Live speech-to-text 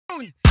Sock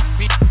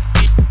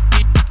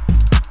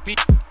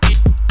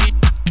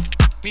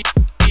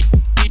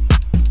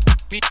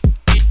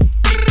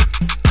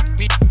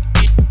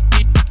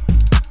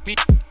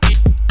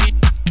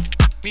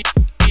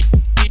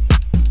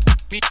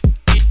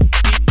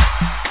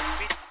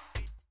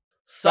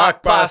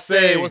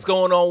Passe. What's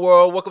going on,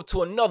 world? Welcome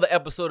to another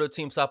episode of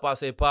Team Sock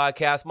Passe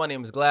podcast. My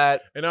name is Glad.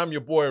 And I'm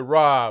your boy,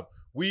 Rob.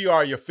 We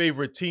are your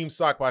favorite Team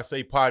Sock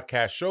Passe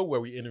podcast show where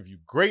we interview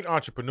great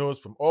entrepreneurs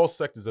from all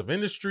sectors of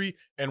industry.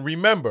 And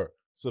remember,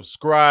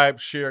 subscribe,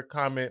 share,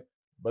 comment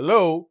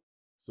below.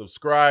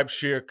 Subscribe,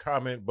 share,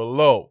 comment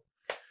below.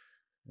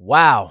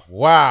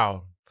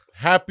 Wow.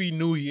 Happy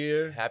New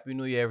Year. Happy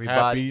New Year,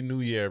 everybody. Happy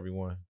New Year,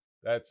 everyone.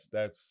 That's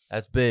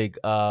big.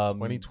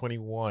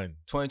 2021.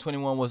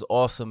 2021 was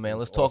awesome, man.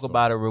 Let's talk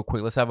about it real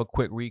quick. Let's have a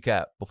quick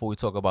recap before we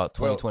talk about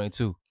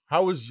 2022. Well,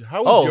 how was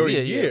your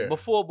year? Yeah.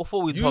 Before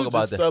we you talk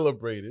about that,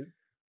 celebrated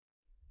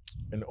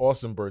an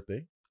awesome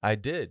birthday. I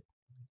did.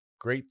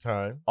 Great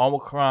time.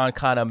 Omicron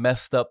kind of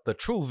messed up the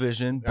true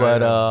vision,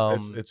 but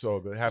it's all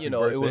good. Happy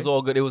birthday. It was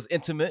all good. It was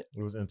intimate.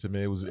 It was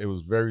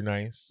very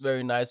nice.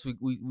 Very nice.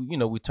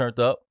 We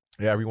turned up.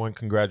 Yeah, everyone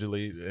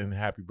congratulate and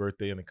happy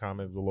birthday in the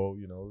comments below.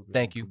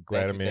 Thank you.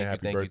 Glad man.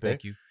 Happy birthday.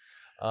 Thank you.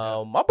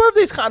 My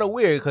birthday's kind of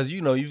weird because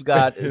you've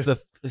got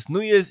it's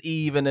New Year's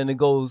Eve and then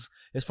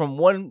it's from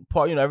one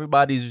part.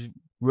 Everybody's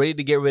ready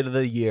to get rid of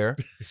the year,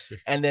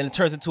 and then it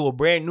turns into a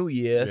brand new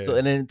year. Yeah. So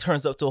and then it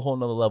turns up to a whole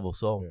nother level.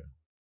 So,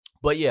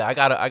 but yeah, I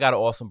got an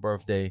awesome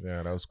birthday.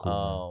 Yeah, that was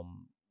cool.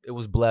 It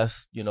was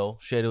blessed.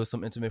 Shared it with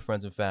some intimate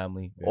friends and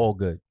family. Yeah. All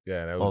good.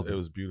 Yeah, it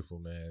was beautiful,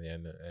 man.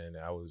 And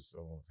I was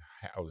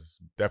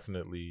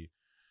definitely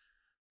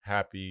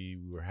happy.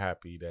 We were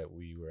happy that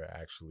we were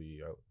actually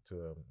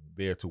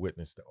there to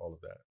witness all of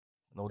that.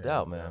 No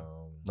doubt, man.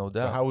 No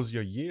doubt. So how was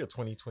your year,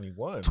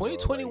 2021?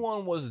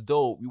 2021 was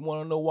dope. You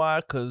want to know why?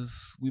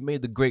 Because we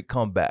made the great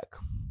comeback.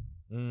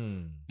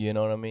 You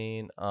know what I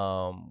mean?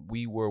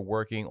 We were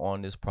working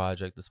on this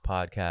project, this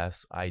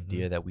podcast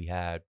idea that we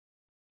had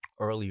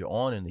earlier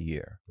on in the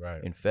year,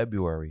 right, in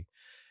February,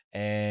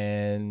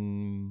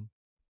 and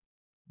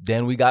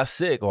then we got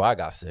sick, or I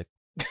got sick.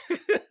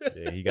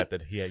 Yeah, he got.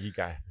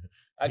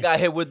 I got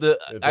hit with the.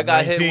 I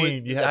got hit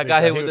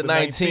with the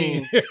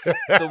 19.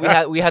 So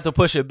we had to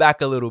push it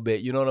back a little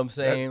bit. You know what I'm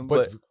saying?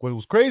 But what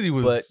was crazy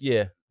was,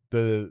 it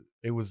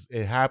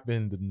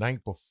happened the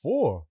night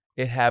before.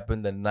 It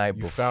happened the night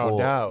before. You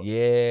found out.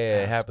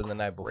 Yeah, it happened the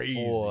night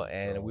before,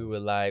 and bro.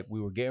 we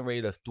were getting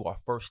ready to do our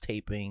first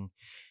taping.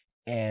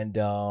 And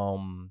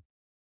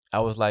I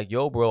was like,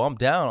 "Yo, bro, I'm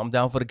down. I'm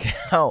down for the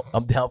count.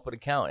 I'm down for the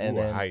count." And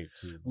we were hyped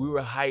too. We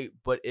were hyped,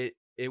 but it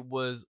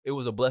was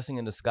a blessing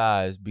in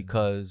disguise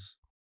because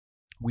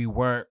we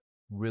weren't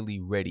really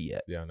ready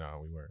yet. Yeah,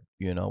 no, we weren't.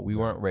 We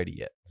weren't ready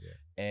yet. Yeah.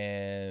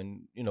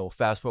 And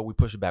fast forward, we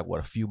pushed it back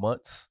a few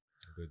months.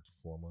 A good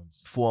 4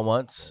 months. 4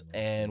 months,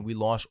 and we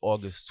launched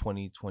August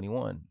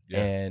 2021.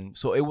 Yeah. And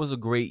so it was a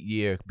great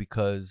year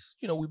because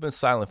we've been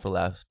silent for the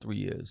last 3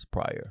 years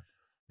prior.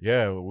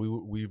 Yeah,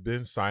 we've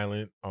been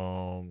silent.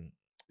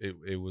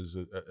 It was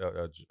a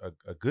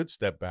good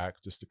step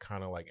back just to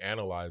kind of like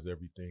analyze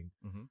everything.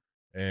 Mm-hmm.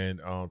 And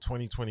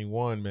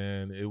 2021,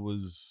 man, it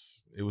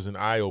was an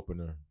eye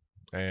opener,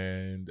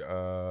 and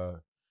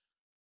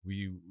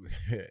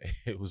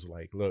it was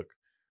like, look,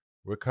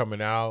 we're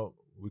coming out.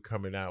 We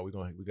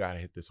gotta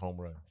hit this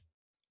home run.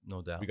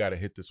 No doubt, we gotta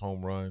hit this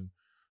home run,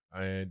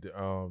 and it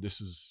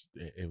was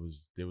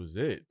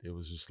it. It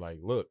was just like,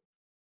 look.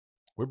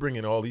 We're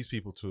bringing all these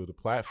people to the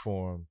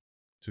platform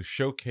to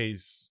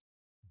showcase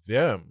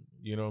them.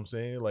 You know what I'm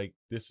saying? Like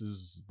this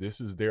is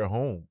their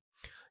home.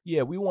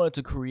 Yeah, we wanted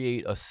to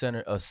create a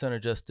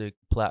synergistic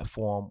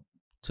platform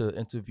to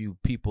interview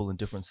people in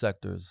different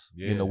sectors.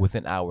 Yeah.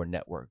 Within our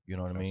network. You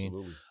know what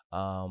Absolutely.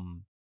 I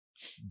mean?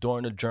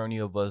 During the journey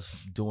of us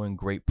doing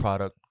great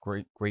product,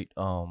 great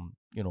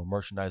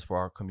merchandise for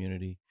our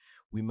community,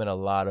 we met a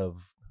lot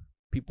of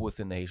people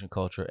within the Haitian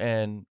culture,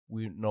 and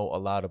we know a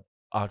lot of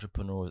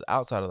entrepreneurs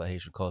outside of the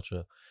Haitian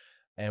culture,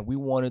 and we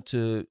wanted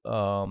to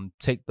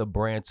take the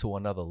brand to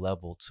another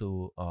level,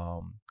 to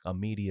a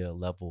media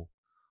level,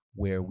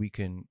 where we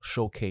can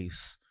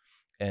showcase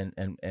and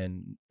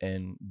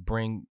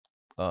bring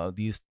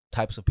these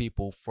types of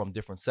people from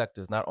different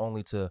sectors, not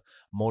only to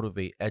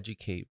motivate,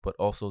 educate, but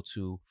also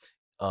to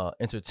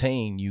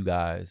entertain you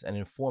guys and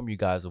inform you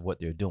guys of what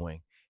they're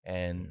doing,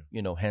 and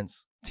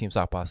hence Team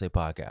Sock Passe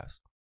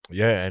podcast.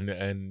 Yeah, and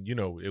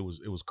it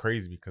was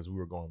crazy because we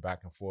were going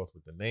back and forth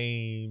with the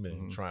name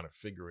and trying to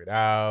figure it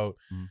out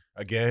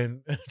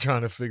again,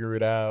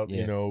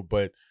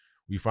 but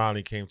we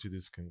finally came to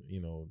this,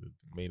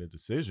 made a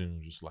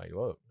decision, just like,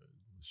 look,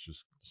 let's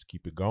just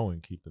keep it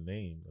going, keep the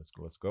name,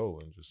 let's go,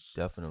 and just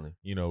definitely,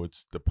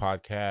 it's the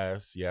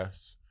podcast,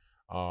 yes,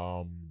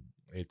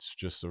 it's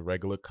just a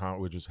regular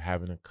we're just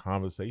having a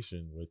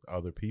conversation with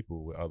other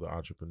people, with other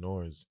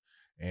entrepreneurs,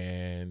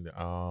 and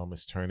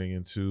it's turning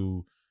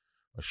into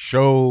a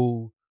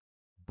show,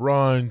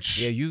 brunch.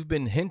 Yeah, you've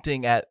been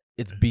hinting at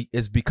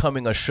it's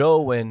becoming a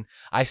show, and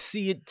I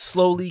see it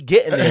slowly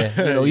getting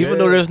there. Even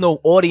though there's no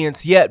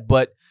audience yet,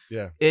 but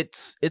yeah,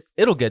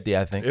 it'll get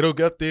there. I think it'll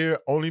get there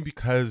only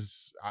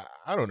because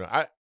I don't know.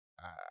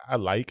 I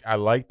like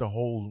the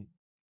whole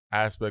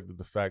aspect of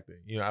the fact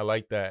that I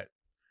like that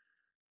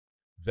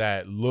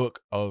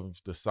look of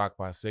the Sock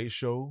Passe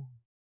show,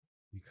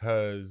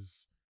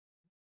 because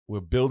we're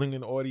building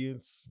an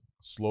audience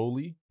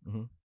slowly,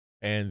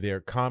 and they're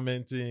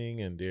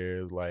commenting and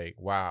they're like,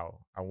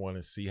 wow, I want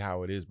to see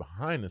how it is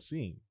behind the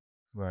scenes.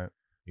 Right.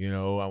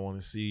 I want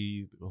to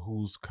see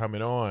who's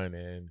coming on.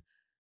 And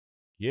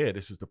yeah,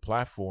 this is the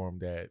platform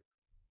that,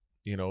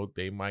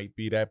 they might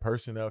be that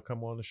person that'll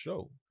come on the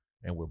show.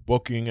 And we're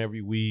booking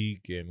every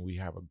week, and we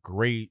have a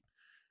great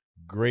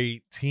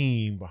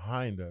team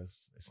behind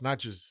us. It's not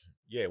just,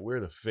 we're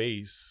the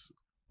face,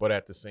 but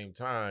at the same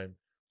time,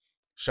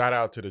 shout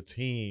out to the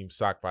team,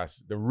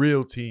 the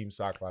real team,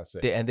 Sock Passe.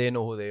 And they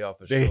know who they are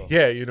for sure.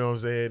 Yeah, you know what I'm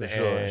saying? For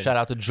sure. And shout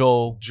out to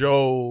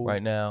Joe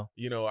right now.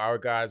 Our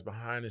guys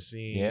behind the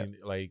scene,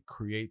 like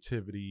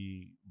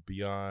creativity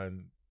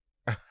beyond,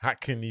 I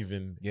couldn't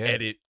even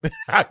edit.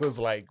 I was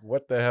like,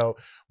 what the hell?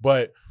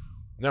 But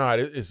no,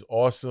 it's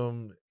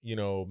awesome.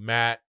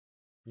 Matt,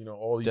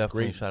 all these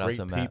Definitely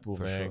great people,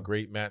 Matt, man. Sure.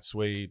 Great Matt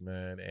Swade,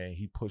 man. And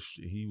he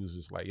was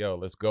just like, yo,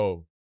 let's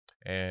go.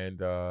 And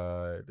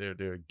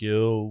they're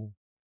Gil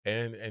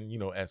and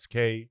SK,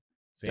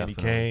 Sandy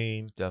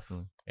Kane.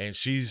 Definitely. And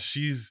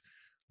she's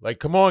like,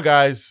 come on,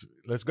 guys,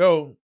 let's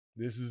go.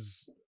 This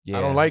is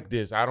I don't like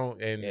this. I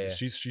don't and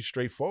she's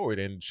straightforward.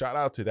 And shout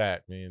out to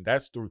that, man.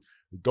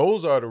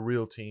 Those are the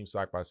real team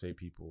Sock Passe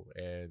people.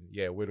 And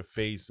we're the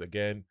face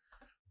again.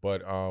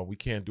 But we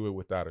can't do it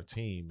without a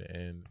team,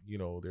 and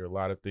there are a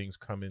lot of things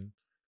coming,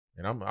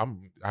 and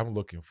I'm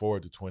looking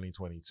forward to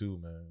 2022,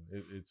 man.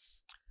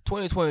 It's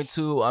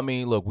 2022. I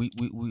mean, look,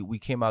 we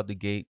came out the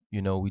gate.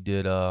 We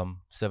did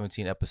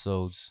 17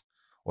 episodes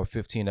or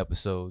 15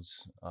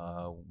 episodes.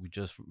 We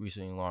just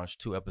recently launched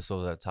 2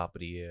 episodes at the top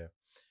of the year,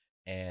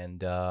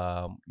 and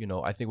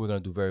I think we're gonna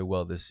do very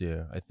well this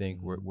year. I think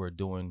we're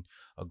doing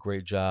a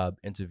great job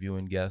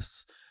interviewing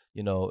guests.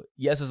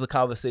 Yes, it's a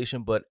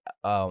conversation, but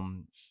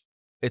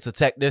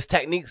there's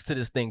techniques to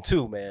this thing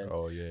too, man.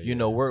 Oh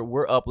yeah.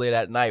 We're up late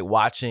at night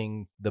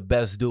watching the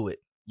best do it,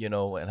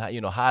 and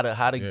how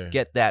to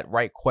get that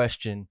right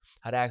question,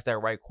 how to ask that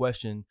right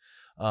question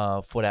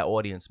for that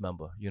audience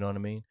member. You know what I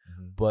mean?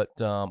 But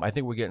I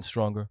think we're getting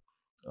stronger,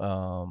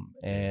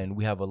 and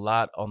we have a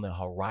lot on the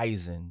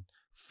horizon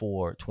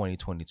for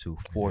 2022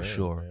 for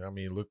sure. Man. I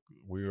mean, look,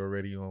 we're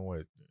already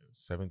on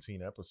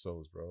 17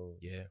 episodes, bro.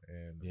 Yeah.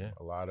 And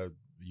a lot of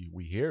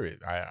we hear it.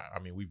 I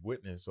mean, we've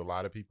witnessed a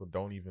lot of people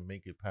don't even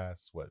make it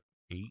past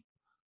 8.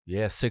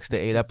 Yeah, 6 to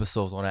 8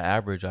 episodes on an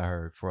average, I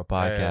heard, for a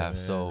podcast.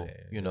 So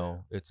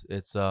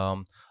it's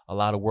a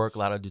lot of work, a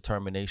lot of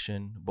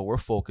determination, but we're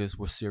focused,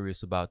 we're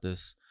serious about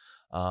this.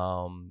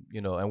 And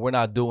we're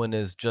not doing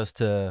this just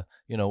to,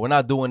 we're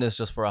not doing this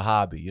just for a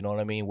hobby. You know what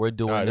I mean? We're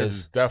doing this. This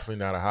is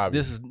definitely not a hobby.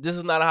 This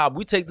is not a hobby.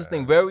 We take this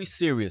thing very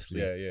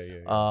seriously. Yeah.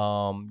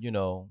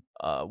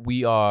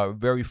 We are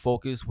very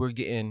focused. We're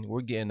getting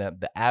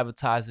the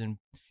advertising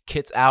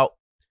kits out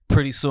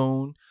pretty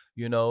soon.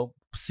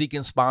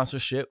 Seeking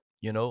sponsorship.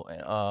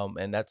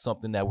 And that's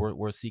something that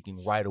we're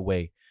seeking right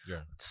away.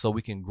 Yeah. So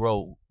we can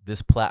grow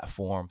this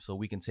platform, so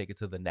we can take it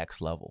to the next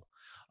level.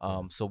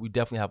 So we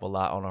definitely have a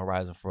lot on the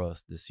horizon for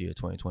us this year,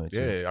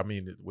 2022. Yeah, I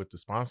mean, with the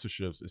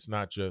sponsorships, it's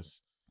not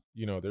just,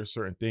 there's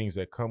certain things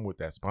that come with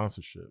that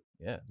sponsorship.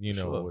 Yeah,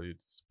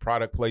 it's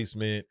product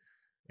placement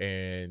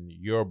and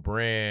your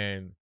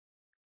brand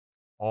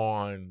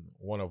on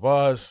one of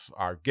us,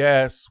 our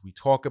guests. We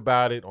talk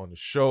about it on the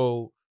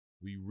show.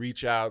 We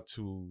reach out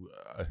to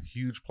a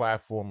huge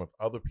platform of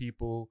other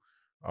people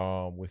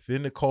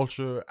within the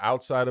culture,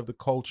 outside of the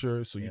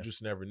culture. So you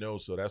just never know.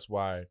 So that's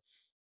why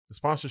the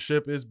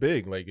sponsorship is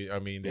big. Like, I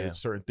mean, there's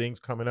certain things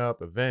coming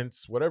up,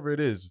 events, whatever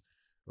it is.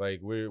 Like,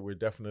 we're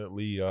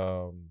definitely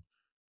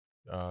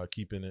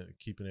keeping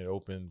it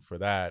open for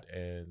that.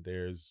 And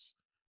there's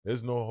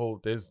no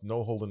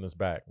holding us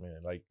back,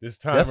 man. Like, this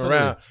time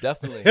around,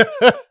 definitely.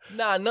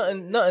 Nah,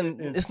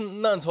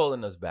 nothing's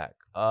holding us back.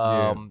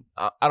 I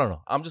don't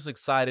know. I'm just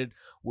excited.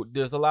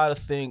 There's a lot of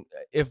things.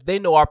 If they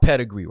know our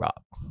pedigree,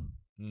 Rob,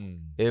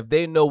 if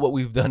they know what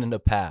we've done in the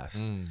past,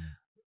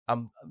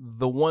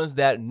 the ones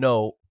that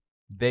know.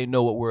 They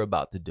know what we're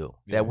about to do.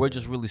 That we're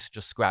just really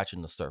just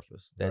scratching the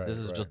surface. That this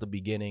is just the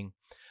beginning.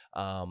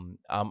 I'm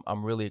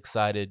really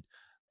excited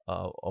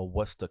of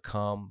what's to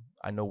come.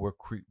 I know we're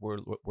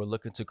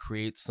looking to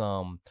create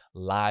some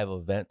live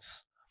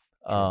events.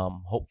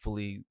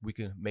 Hopefully we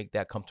can make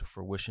that come to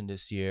fruition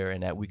this year,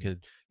 and that we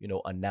could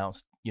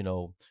announce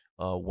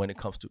when it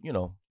comes to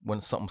when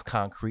something's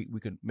concrete, we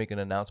could make an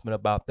announcement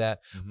about that.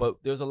 But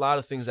there's a lot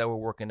of things that we're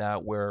working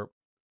out where.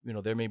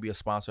 There may be a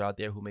sponsor out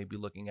there who may be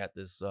looking at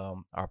this,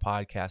 our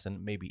podcast,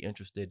 and may be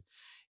interested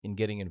in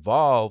getting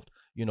involved.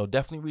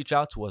 Definitely reach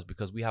out to us,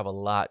 because we have a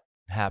lot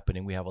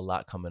happening. We have a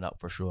lot coming up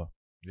for sure.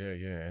 Yeah.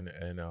 And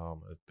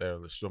there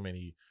are so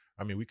many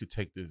I mean, we could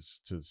take this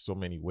to so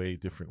many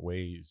different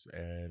ways,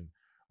 and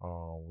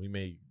we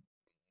may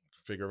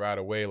figure out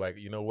a way. Like,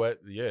 you know what?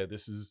 Yeah,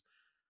 this is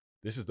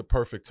the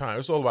perfect time.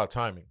 It's all about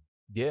timing.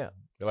 Yeah.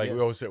 Like Yeah.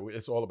 we always say,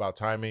 it's all about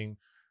timing.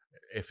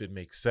 If it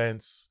makes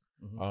sense.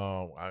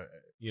 Mhm.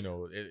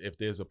 If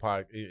there's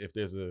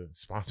a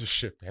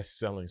sponsorship that's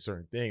selling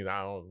certain things,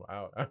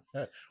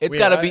 It's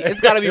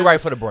gotta be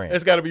right for the brand.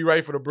 It's gotta be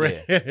right for the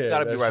brand. Yeah, it's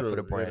gotta be That's right true, for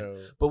the brand. you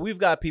know. But we've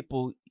got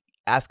people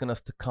asking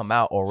us to come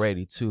out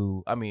already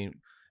too. I mean,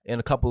 in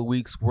a couple of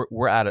weeks,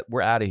 we're out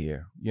of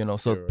here. You know,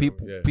 so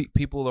Yeah,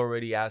 people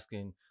already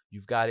asking.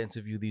 You've got to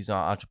interview these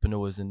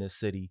entrepreneurs in this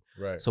city.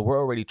 right. So we're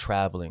already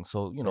traveling.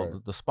 So you know,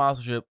 Right. the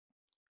sponsorship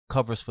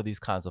covers for these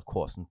kinds of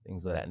costs and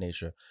things of Right. that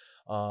nature.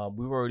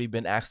 We've already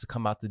been asked to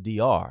come out to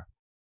DR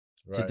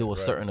to do a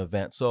certain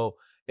event. So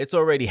it's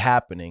already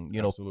happening.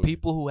 You know, Absolutely.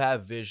 people who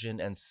have vision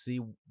and see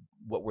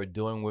what we're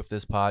doing with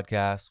this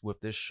podcast,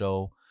 with this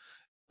show,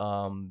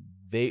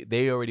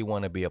 they already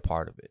want to be a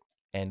part of it,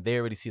 and they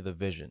already see the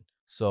vision.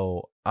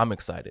 So I'm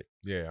excited.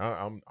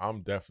 Yeah,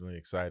 I'm definitely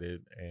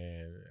excited,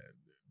 and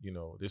you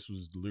know, this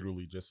was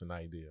literally just an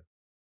idea.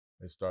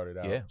 It started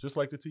out just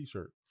like the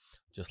T-shirt.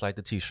 Just like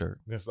the T-shirt.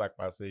 This Sac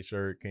Passe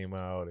shirt came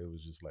out. It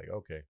was just like,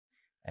 okay.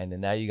 And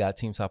then now you got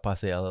Team Sac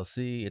Passe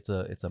LLC. It's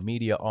a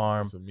media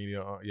arm. It's a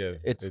media arm. Yeah.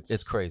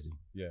 It's crazy.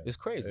 Yeah. It's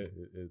crazy.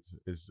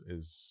 It's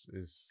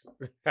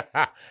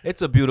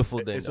it's a beautiful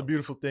thing. It's a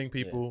beautiful thing,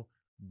 people.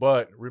 Yeah.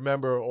 But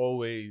remember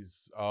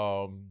always,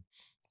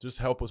 just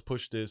help us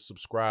push this.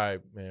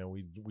 Subscribe, man.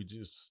 We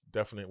just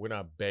definitely, we're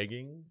not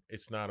begging.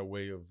 It's not a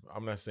way of,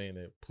 I'm not saying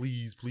that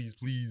please,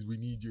 we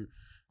need your.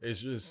 It's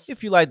just,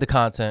 if you like the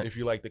content. If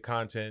you like the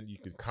content, you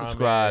can comment.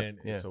 Subscribe.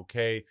 It's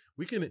okay.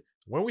 We can,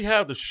 when we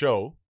have the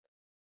show,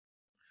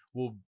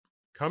 we'll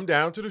come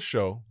down to the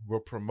show. We'll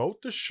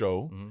promote the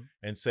show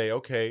and say,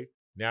 okay,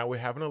 now we're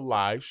having a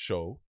live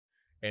show.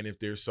 And if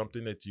there's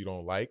something that you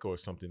don't like or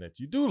something that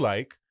you do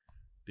like,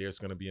 there's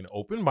going to be an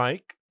open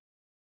mic,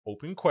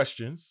 open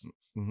questions,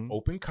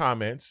 open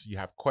comments. You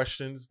have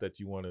questions that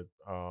you want to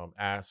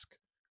ask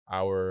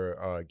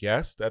our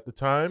guest at the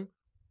time.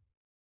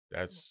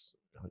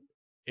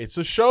 It's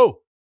a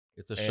show.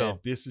 It's a show.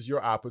 This is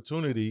your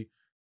opportunity,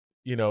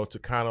 you know, to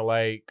kind of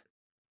like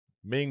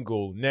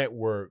mingle,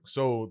 network.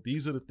 So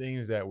these are the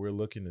things that we're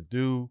looking to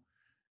do,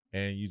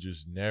 and you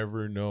just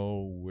never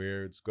know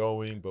where it's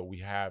going. But we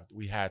had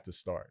to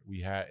start.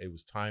 It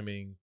was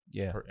timing.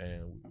 Yeah.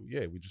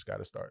 We just got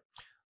to start.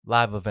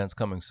 Live events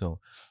coming soon.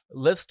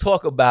 Let's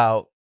talk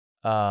about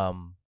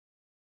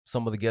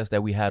some of the guests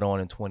that we had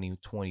on in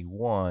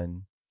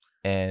 2021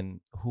 and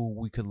who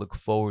we could look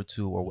forward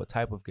to, or what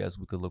type of guests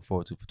we could look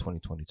forward to for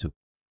 2022.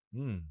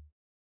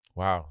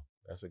 Wow,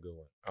 that's a good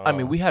one. I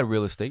mean, we had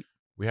real estate.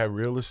 We had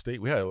real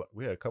estate. We had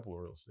a couple of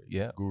real estate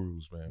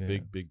gurus, man. Yeah.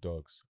 Big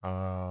dogs.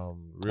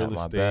 Real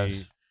estate.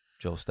 Best,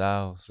 Joe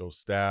Styles.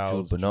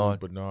 Jude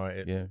Bernard.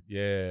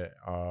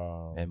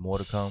 And more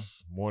to come.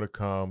 More to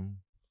come.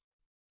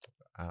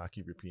 I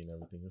keep repeating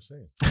everything you're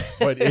saying,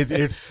 but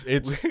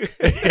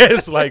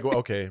it's like,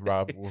 okay,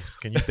 Rob,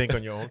 can you think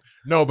on your own?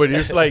 No, but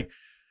it's like,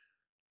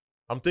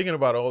 I'm thinking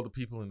about all the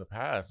people in the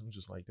past. I'm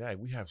just like, dang,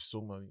 we have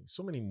so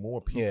many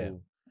more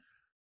people.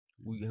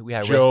 Yeah. We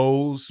had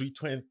Joe,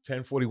 Sweet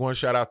 1041.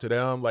 Shout out to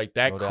them. Like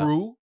that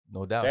crew.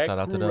 No doubt. That Shout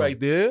out to crew them right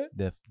there.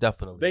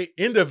 Definitely. They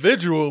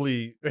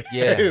individually.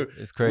 Yeah,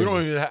 it's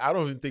crazy. I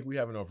don't even think we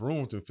have enough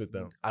room to fit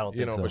them. I don't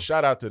think so. But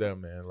shout out to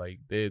them, man. Like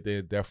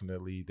they're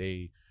definitely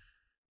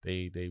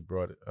they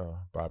brought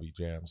Bobby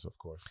Jams, of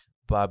course.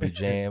 Bobby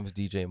Jams,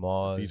 DJ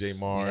Mars. We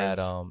had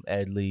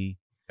Ed Lee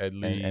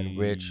and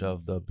Rich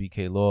of the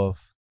BK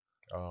Loft.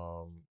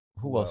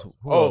 Who else?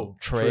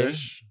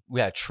 Trish. We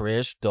had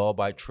Trish, Doll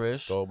by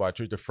Trish.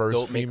 The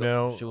first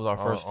female. She was our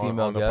first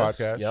female on the guest.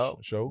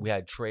 podcast show. We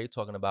had Trey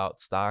talking about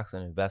stocks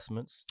and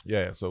investments.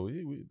 Yeah, so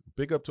we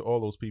big up to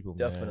all those people,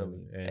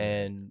 definitely. Man.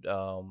 And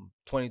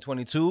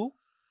 2022,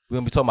 we're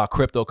gonna be talking about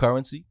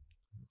cryptocurrency.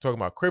 Talking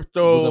about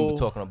crypto. We're gonna be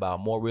talking about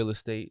more real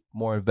estate,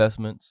 more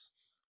investments,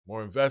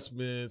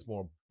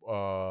 more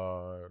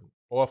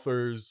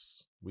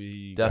authors.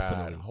 We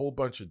got a whole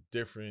bunch of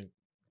different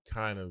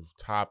kind of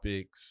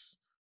topics.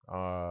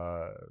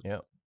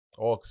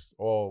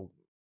 All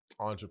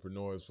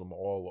entrepreneurs from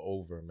all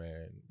over,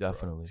 man.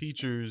 Definitely.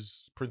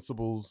 Teachers,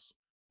 principals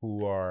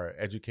who are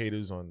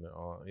educators on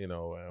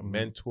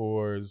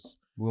mentors.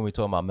 We're gonna be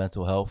talking about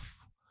mental health.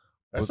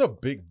 That's a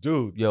big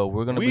dude. Yo,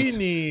 we're gonna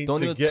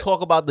don't even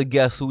talk about the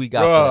guests who we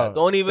got. Bruh,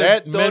 for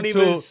that. Don't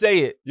even say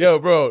it. Yo,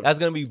 bro, that's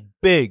gonna be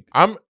big.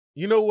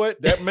 You know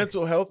what? That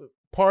mental health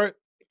part,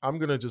 I'm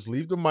gonna just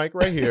leave the mic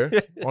right here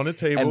on the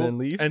table and then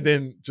leave, and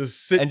then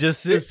just sit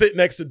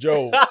next to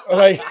Joe.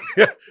 Like,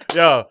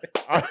 yo,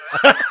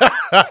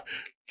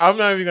 I'm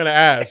not even gonna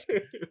ask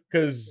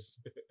because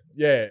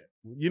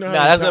You know how Nah,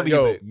 many that's gonna times, be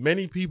yo, big.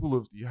 many people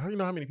have, you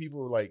know how many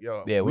people are like,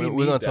 yo, Yeah, we're need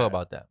gonna that. talk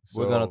about that.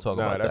 We're So, gonna talk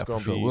nah, about that's that for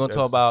gonna sure. be- We're gonna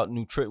talk that's-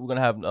 about we're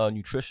gonna have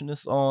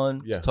nutritionists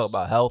on to talk Yes.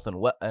 about health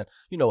and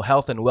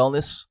health and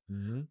wellness.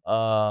 Mhm.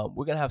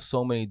 We're gonna have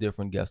so many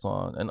different guests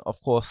on, and of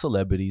course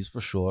celebrities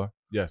for sure.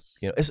 Yes.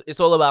 You know, it's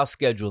all about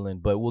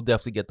scheduling, but we'll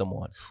definitely get them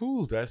on.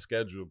 Whew, that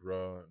schedule,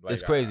 bro. Like,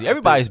 It's crazy. I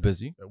Everybody's think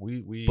busy.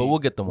 we but we'll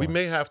get them We on.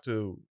 may have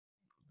to.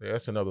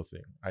 That's another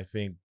thing. I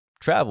think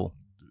Travel.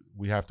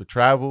 we have to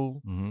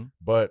travel, Mm-hmm.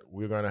 but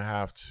we're gonna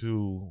have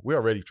to. We're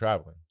already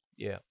traveling,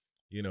 Yeah.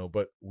 you know.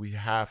 But we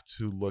have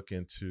to look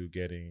into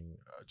getting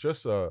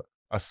just a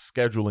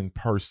scheduling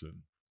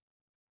person.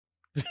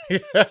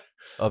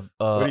 A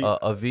What do you-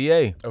 a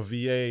VA. A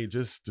VA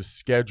just to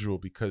schedule,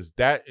 because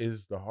that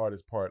is the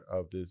hardest part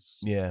of this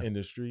Yeah.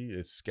 industry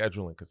is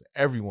scheduling, because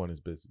everyone is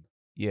busy.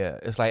 Yeah.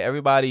 It's like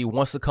everybody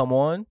wants to come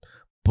on,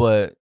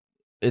 but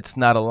it's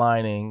not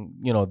aligning.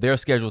 You know, their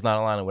schedule's not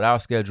aligning with our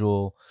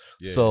schedule.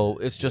 So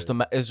it's just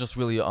it's just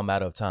really a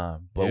matter of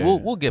time. But Yeah.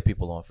 we'll get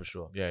people on for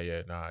sure.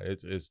 Yeah, nah,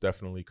 it's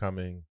definitely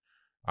coming.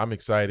 I'm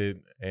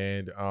excited.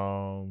 And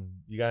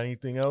you got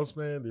anything else,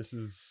 man? This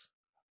is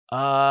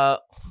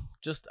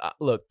Just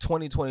look,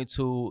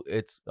 2022.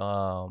 It's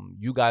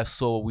you guys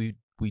saw what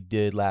we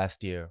did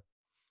last year.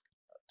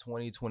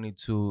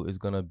 2022 is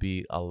gonna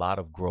be a lot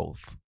of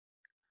growth.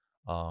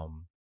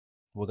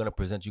 We're gonna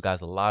present you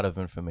guys a lot of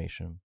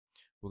information.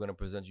 We're gonna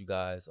present you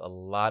guys a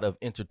lot of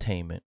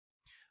entertainment.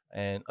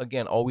 And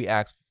again, all we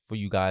ask for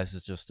you guys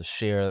is just to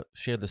share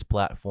this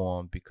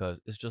platform, because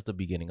it's just the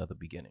beginning of the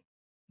beginning.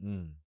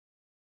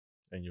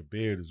 And your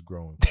beard is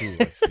growing too.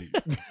 I see.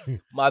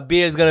 My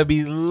beard's gonna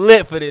be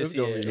lit for this It's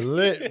gonna year. be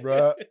lit,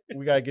 bro.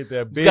 We gotta get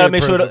that beard. Just gotta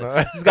make sure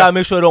just gotta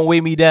make sure it don't weigh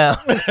me down.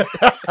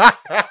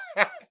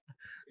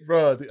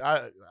 Bro,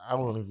 I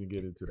won't even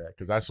get into that,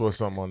 because I saw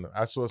something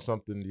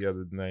the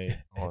other night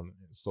on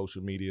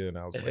social media, and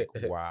I was like,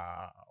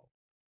 wow.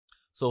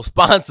 So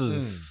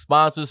sponsors.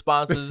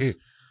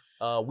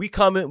 We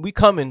coming.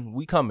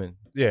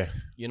 Yeah,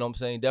 You know what I'm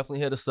saying?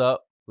 Definitely hit us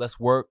up. Let's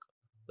work.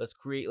 Let's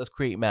create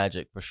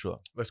magic for sure.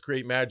 let's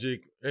create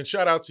magic. And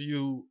shout out to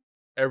you,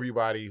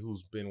 everybody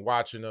who's been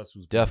watching us,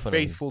 who's Definitely.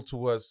 been faithful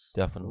to us,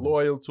 Definitely.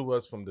 loyal to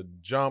us from the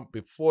jump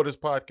before this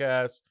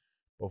podcast.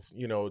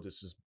 You know,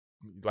 this is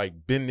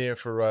like been there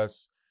for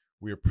us.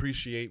 We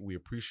appreciate. We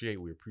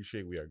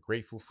are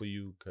grateful for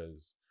you,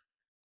 because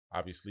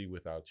obviously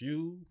without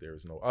you, there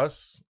is no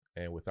us,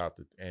 and without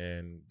the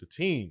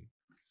team.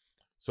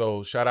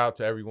 So shout out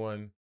to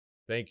everyone.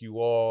 Thank you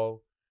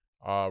all.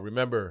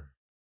 Remember,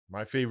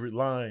 my favorite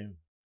line: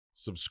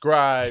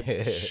 subscribe,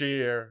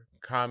 share,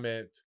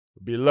 comment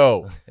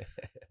below.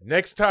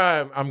 Next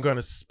time, I'm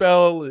gonna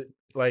spell it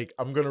like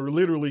I'm gonna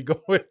literally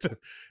go into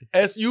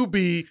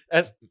SUB.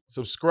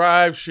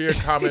 Subscribe, share,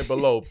 comment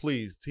below,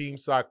 please. Team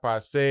Sock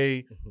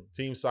Passe,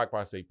 Team Sock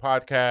Passe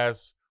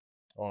podcast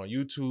on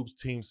YouTube.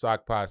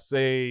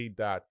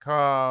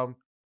 TeamSockPasse.com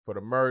for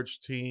the merch.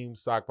 Team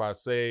Sock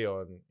Passe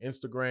on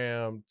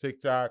Instagram,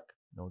 TikTok.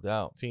 No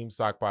doubt. Team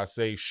Sock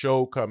Passe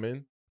show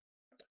coming.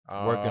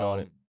 Working on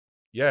it.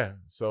 Yeah,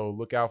 so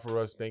look out for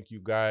us. Thank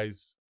you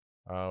guys.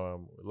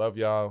 Love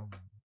y'all,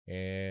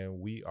 and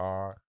we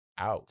are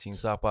out. Team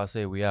Sock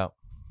Passe, we out.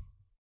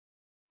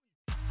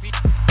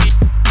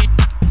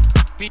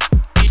 Beat.